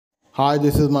Hi,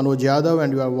 this is Manoj Yadav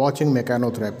and you are watching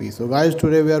Mechanotherapy. So guys,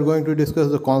 today we are going to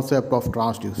discuss the concept of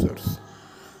transducers.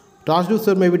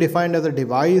 Transducer may be defined as a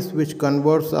device which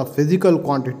converts a physical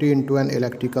quantity into an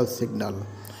electrical signal.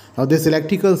 Now this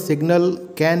electrical signal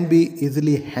can be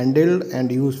easily handled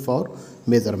and used for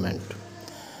measurement.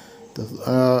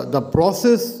 The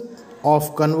process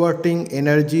of converting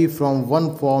energy from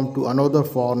one form to another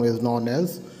form is known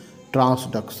as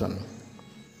transduction.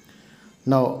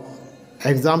 Now,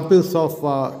 examples of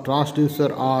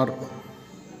transducer are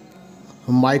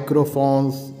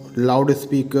microphones,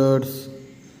 loudspeakers,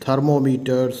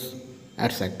 thermometers,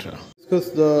 etc. Discuss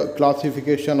the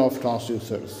classification of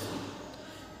transducers.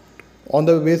 On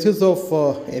the basis of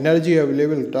energy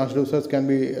available, transducers can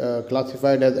be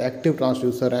classified as active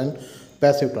transducer and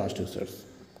passive transducers.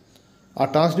 A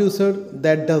transducer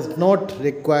that does not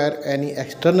require any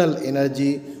external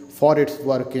energy for its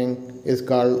working is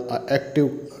called an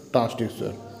active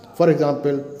transducer. For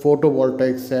example,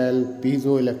 photovoltaic cell,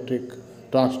 piezoelectric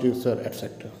transducer,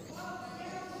 etc.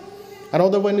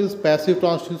 Another one is passive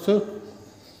transducer.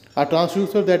 A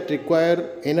transducer that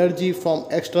requires energy from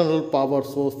external power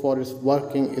source for its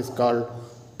working is called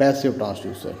passive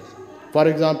transducer. For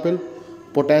example,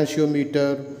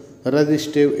 potentiometer,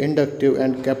 resistive, inductive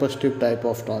and capacitive type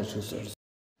of transducers.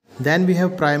 Then we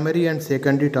have primary and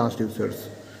secondary transducers.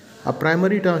 A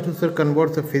primary transducer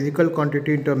converts a physical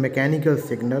quantity into a mechanical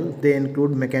signal. They include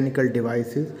mechanical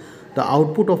devices. The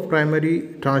output of primary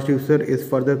transducer is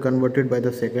further converted by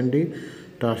the secondary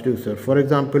transducer. For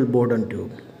example, board and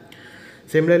tube.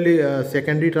 Similarly, a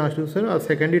secondary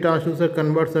transducer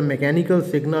converts a mechanical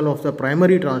signal of the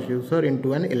primary transducer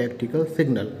into an electrical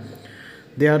signal.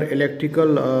 They are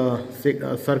electrical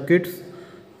circuits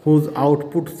whose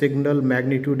output signal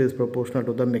magnitude is proportional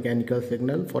to the mechanical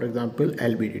signal, for example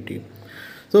LVDT.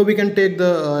 So we can take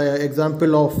the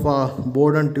example of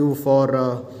board and tube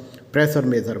for pressure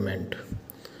measurement.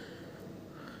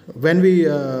 When we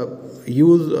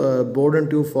use board and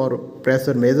tube for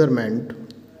pressure measurement,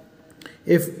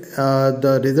 if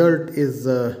the result is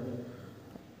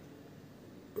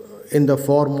in the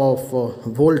form of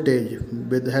voltage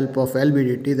with the help of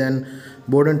LVDT, then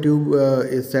board and tube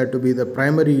is said to be the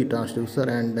primary transducer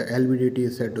and LVDT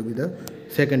is said to be the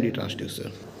secondary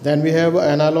transducer. Then we have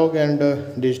analog and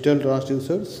digital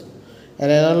transducers. An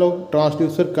analog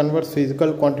transducer converts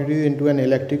physical quantities into an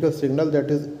electrical signal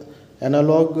that is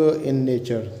analog in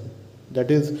nature. That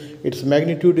is, its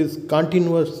magnitude is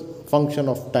continuous function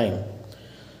of time.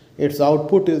 Its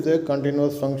output is a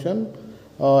continuous function.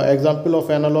 Example of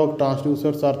analog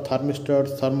transducers are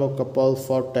thermistors, thermocouples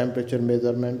for temperature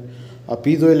measurement, a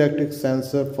piezoelectric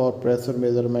sensor for pressure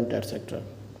measurement, etc.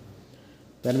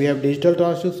 Then we have digital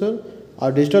transducer.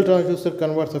 A digital transducer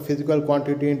converts a physical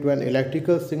quantity into an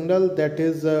electrical signal that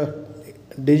is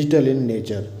digital in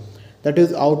nature. That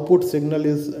is, output signal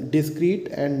is discrete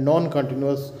and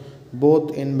non-continuous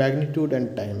both in magnitude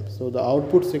and time. So the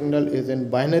output signal is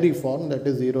in binary form, that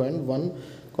is 0 and 1,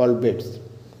 called bits.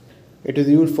 It is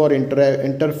used for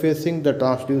interfacing the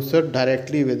transducer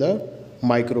directly with a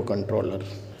microcontroller.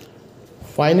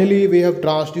 Finally, we have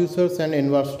transducers and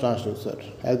inverse transducer.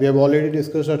 As we have already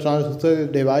discussed, a transducer is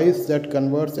a device that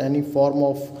converts any form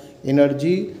of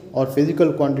energy or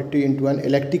physical quantity into an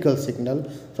electrical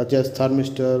signal such as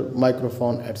thermistor,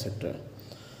 microphone, etc.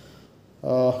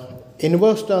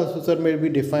 Inverse transducer may be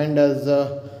defined as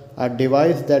a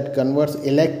device that converts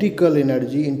electrical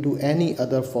energy into any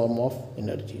other form of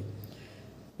energy.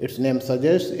 Its name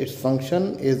suggests its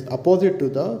function is opposite to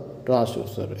the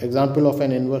transducer. Example of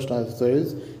an inverse transducer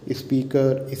is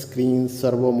speaker, screen,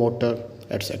 servo motor,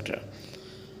 etc.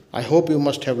 I hope you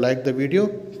must have liked the video.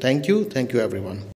 Thank you everyone.